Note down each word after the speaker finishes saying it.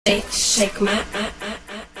Shake my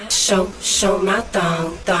show my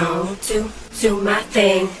thong do my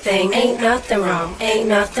thing ain't nothing wrong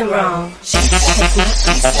shake my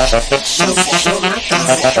show my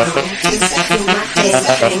thong do my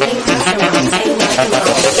thing ain't nothing wrong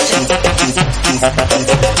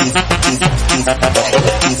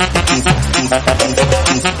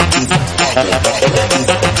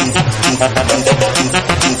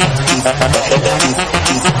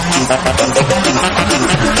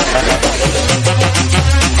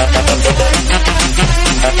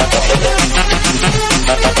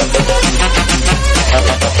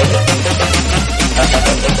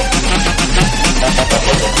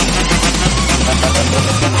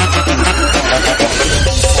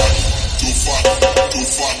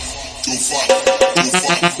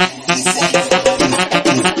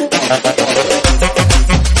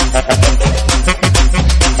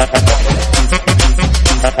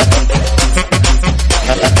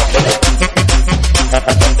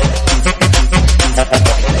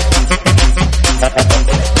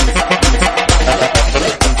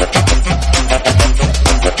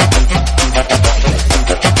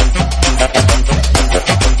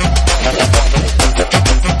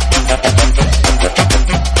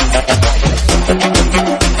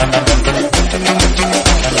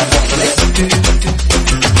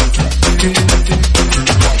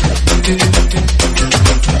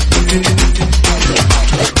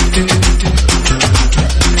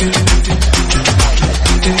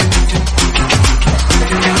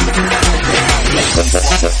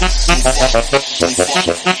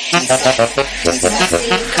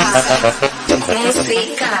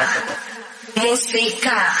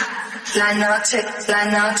La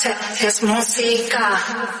noche es música.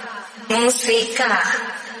 La noche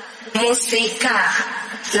es música.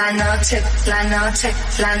 La noche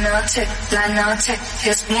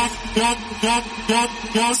es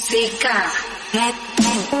música.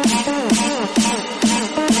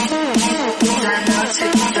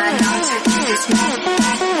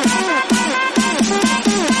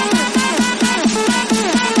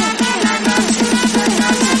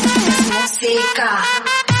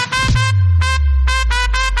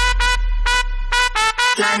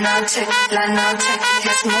 La noche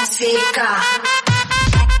es música.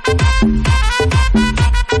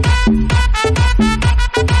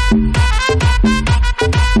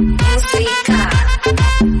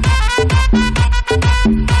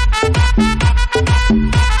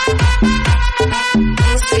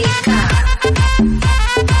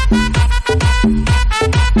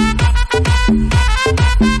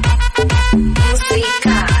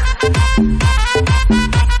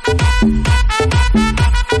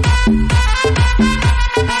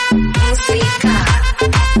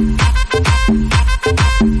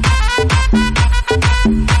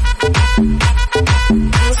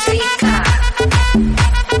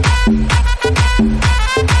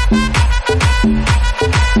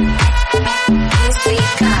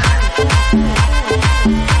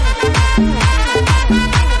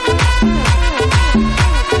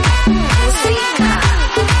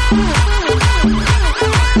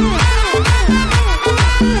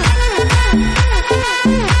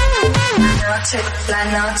 La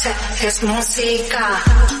noche es música.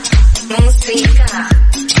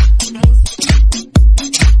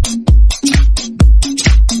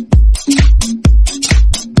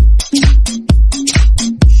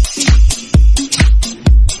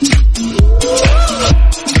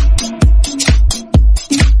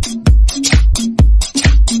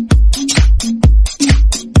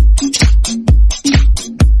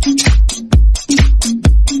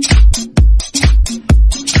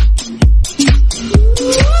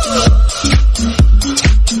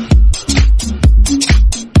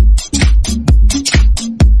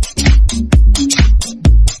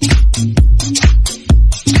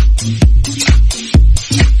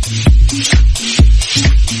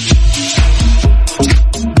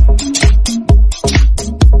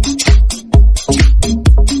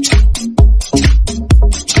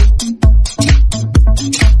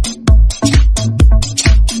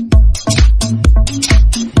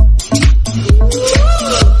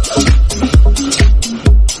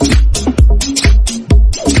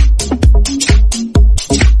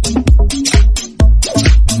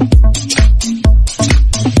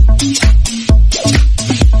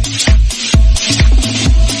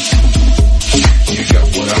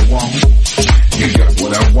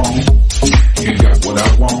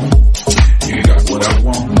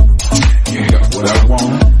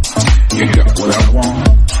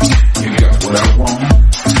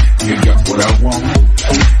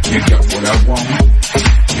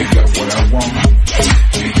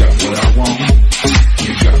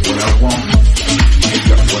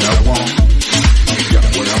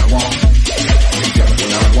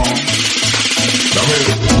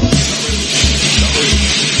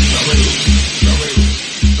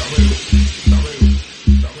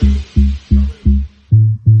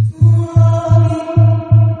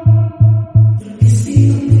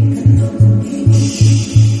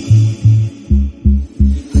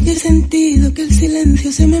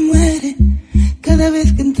 silencio se me muere cada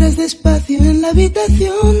vez que entras despacio en la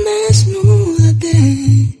habitación. Desnúdate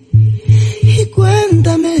y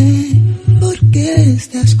cuéntame por qué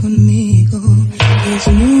estás conmigo.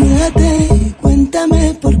 Desnúdate y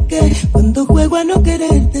cuéntame por qué cuando juego a no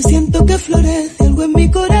quererte siento que florece algo en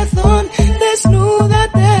mi corazón.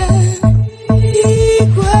 Desnúdate y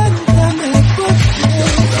cuéntame por qué.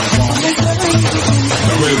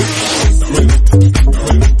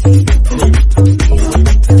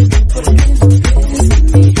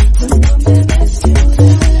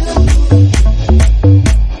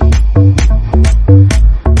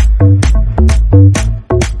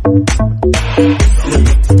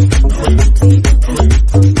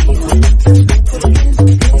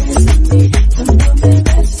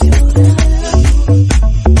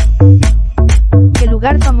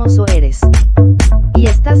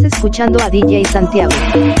 Escuchando a DJ Santiago.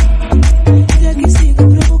 Ya que sigo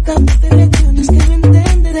provocándote lecciones que no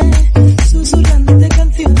entenderé, susurrándote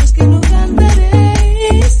canciones que no cantaré,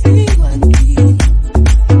 y sigo aquí,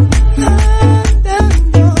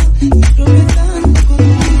 andando y tropezando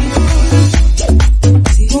contigo.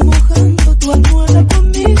 Sigo mojando tu almohada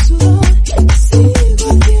con mi sudor, sigo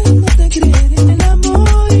haciéndote creer en el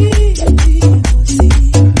amor y vivo así.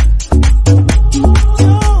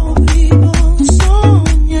 Yo vivo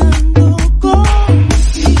soñando contigo.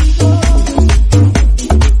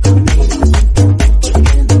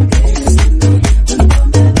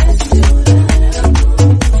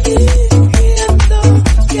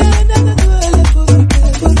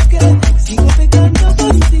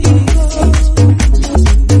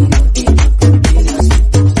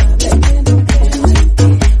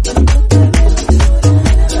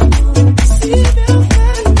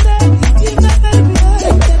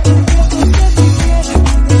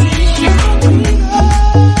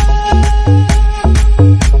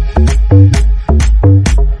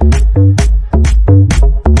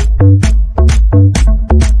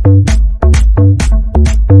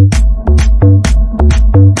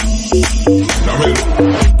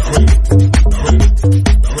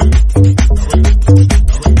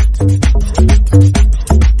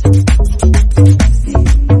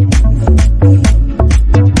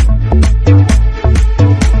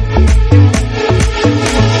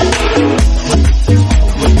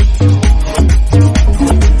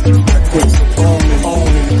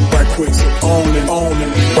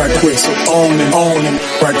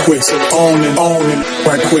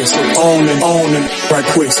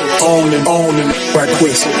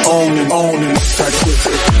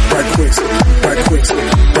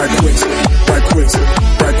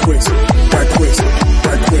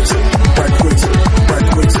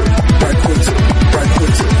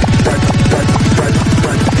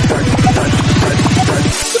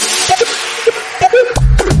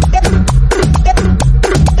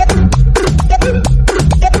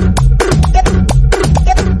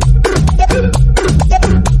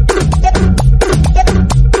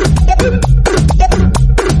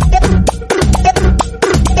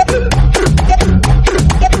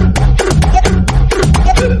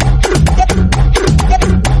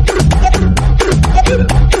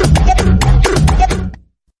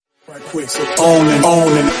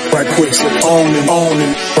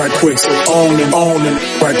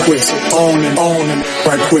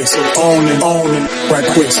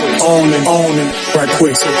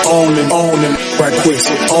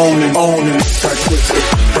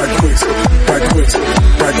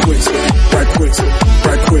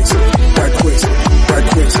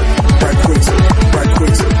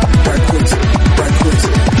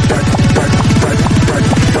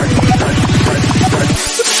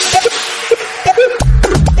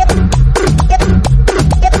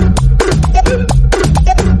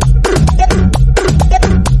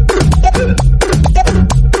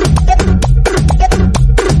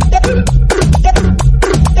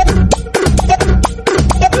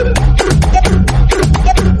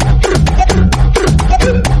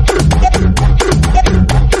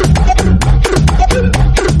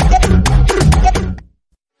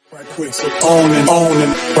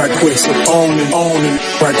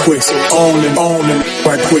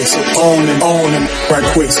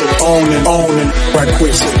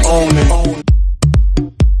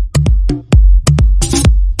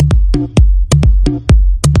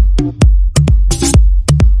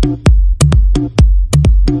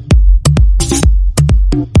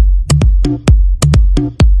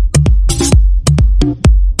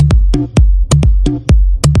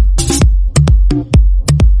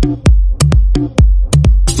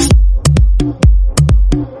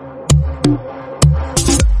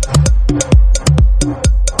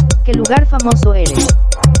 ¿Qué lugar famoso eres?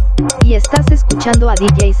 Y y estás escuchando a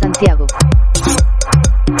DJ Santiago.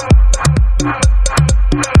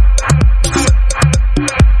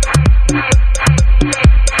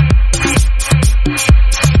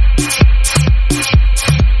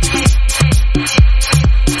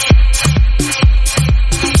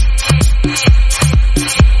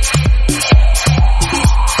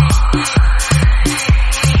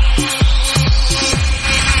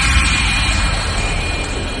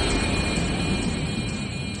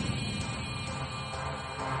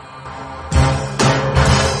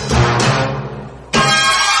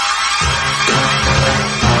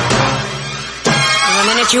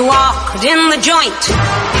 You walked in the joint,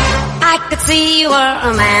 I could see you were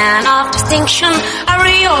a man of distinction, a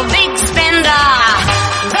real big spender,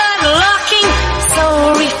 good looking,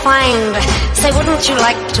 so refined. Say, wouldn't you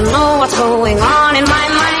like to know what's going on in my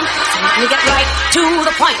mind? Let me get right to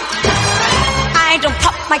the point. I don't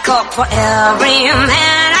pop my cork for every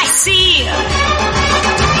man I see.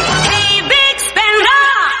 Hey, big spender,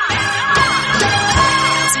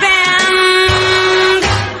 spend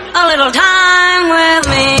a little time with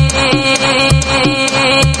me.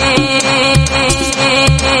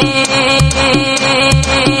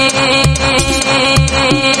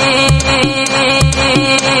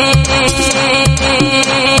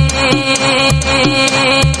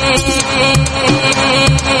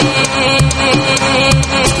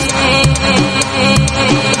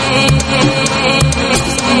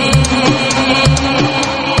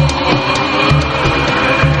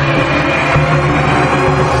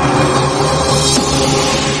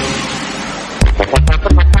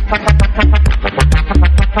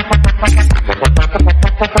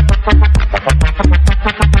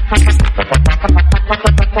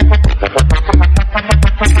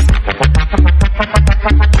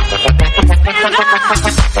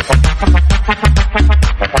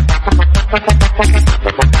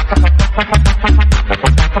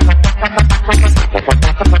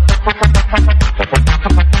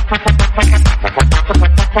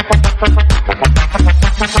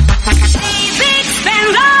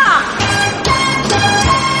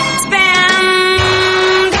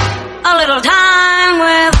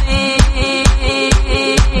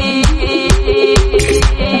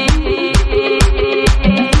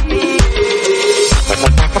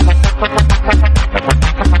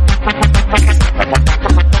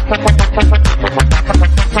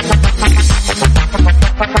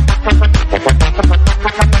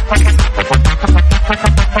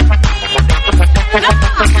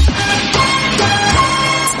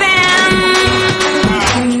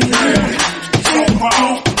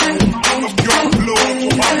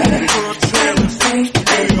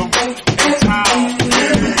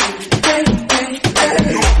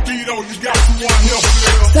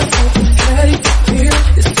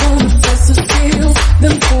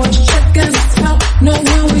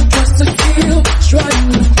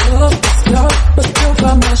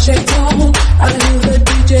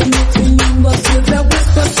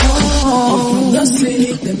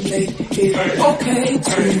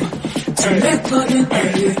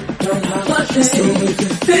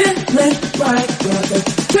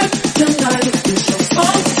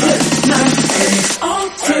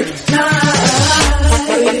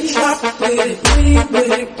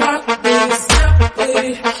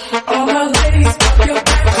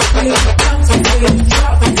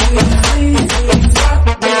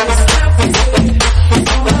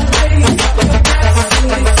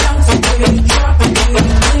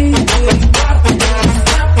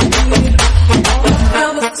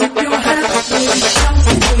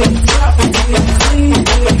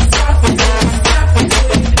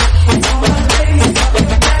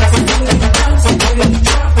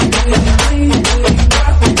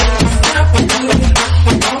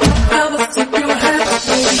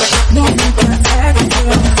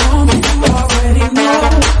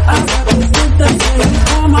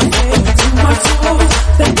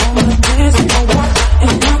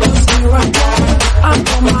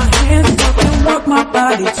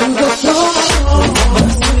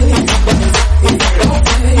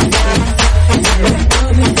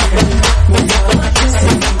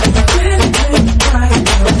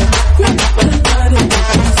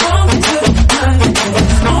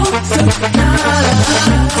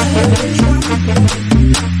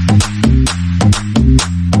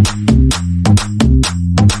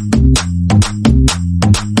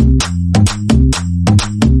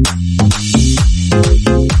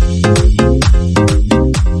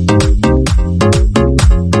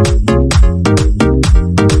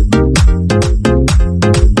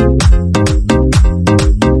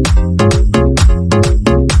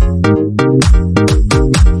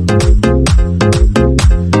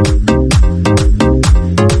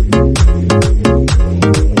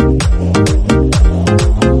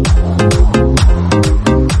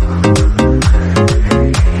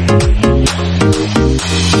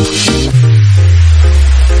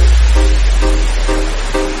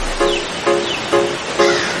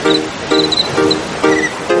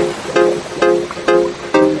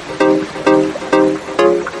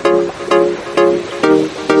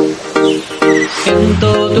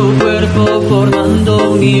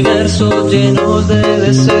 universo llenos de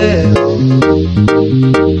deseo.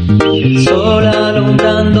 El sol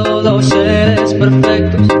alumbrando dos seres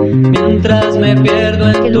perfectos, mientras me pierdo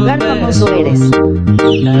en ¿Qué lugar tus famoso besos. eres?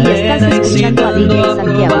 La Y estás arena escuchando a DJ excitando a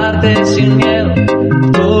Santiago. probarte sin miedo.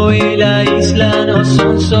 Tú y la isla no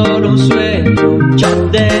son solo un sueño. Un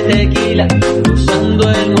shot de tequila,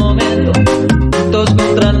 gozando el momento. Juntos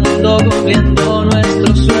contra el mundo, cumpliendo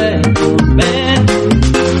nuestros sueños. Ven,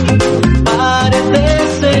 pare de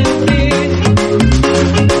sentir,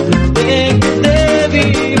 déjate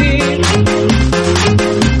vivir,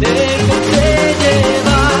 déjate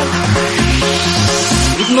llevar,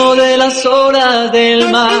 ritmo de las olas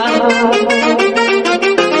del mar.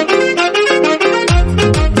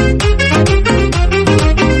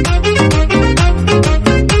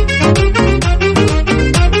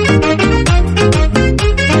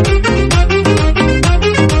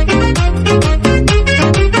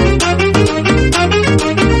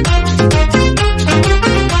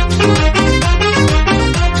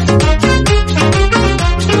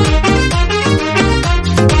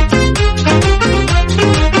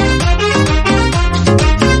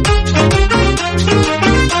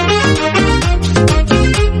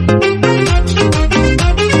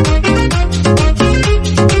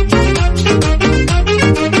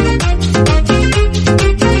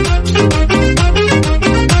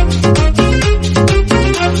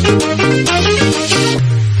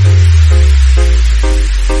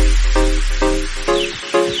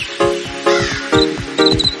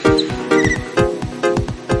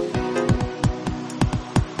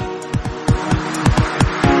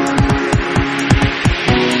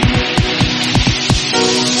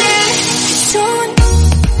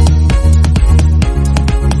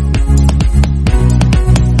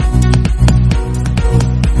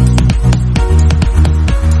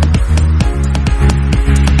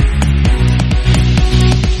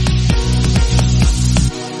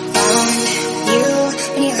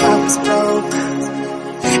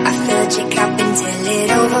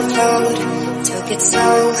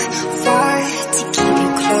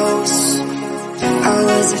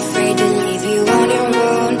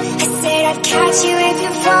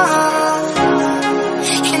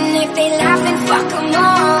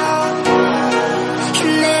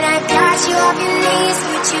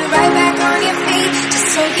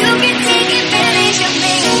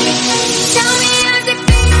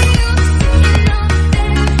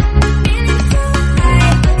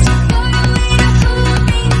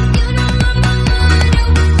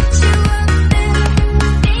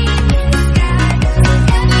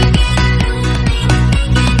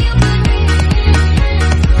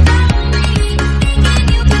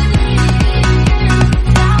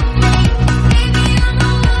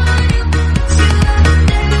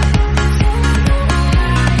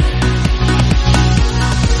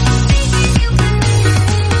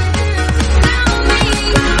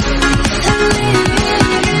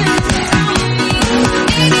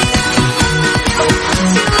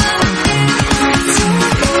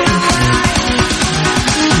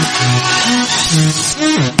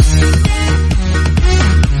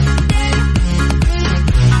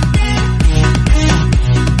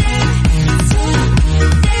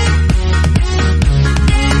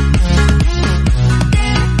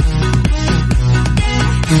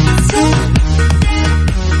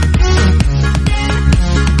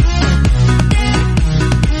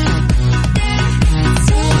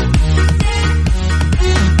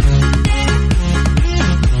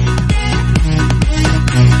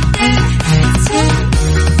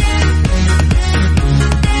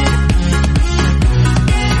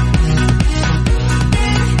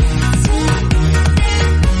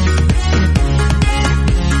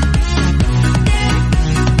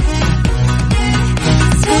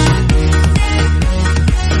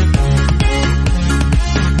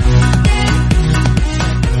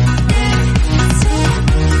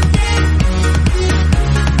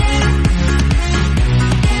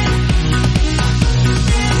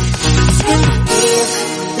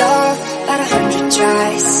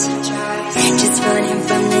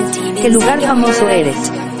 ¿Qué lugar famoso eres?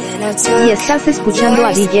 Y estás escuchando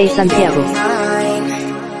a DJ Santiago.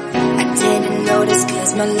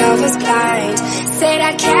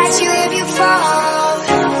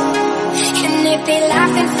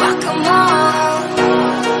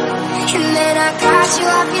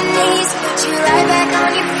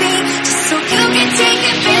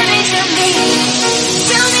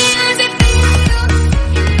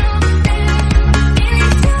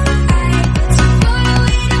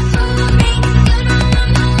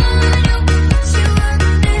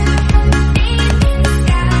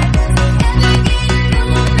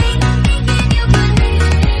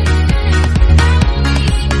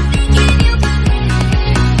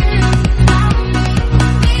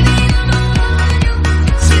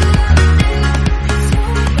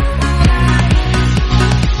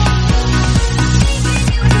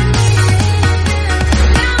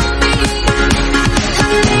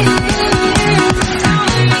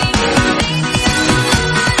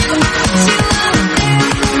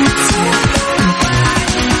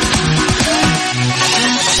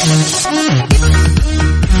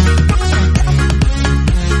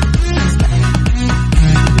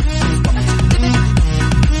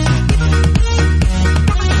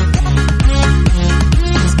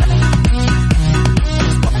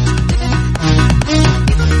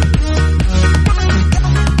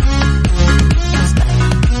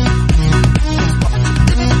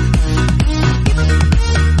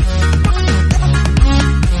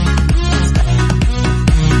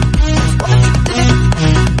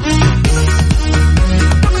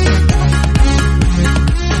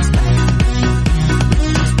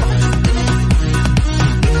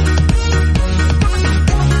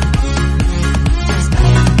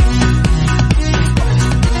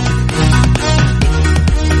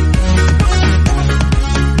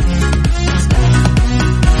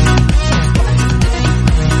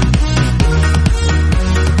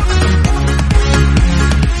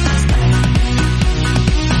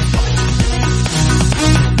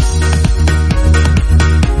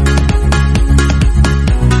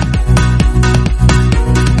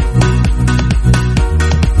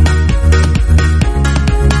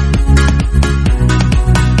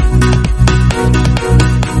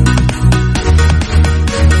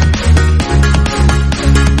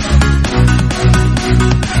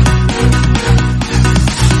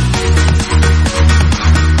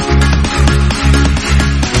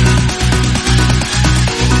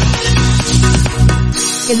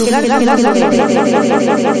 el lugar que...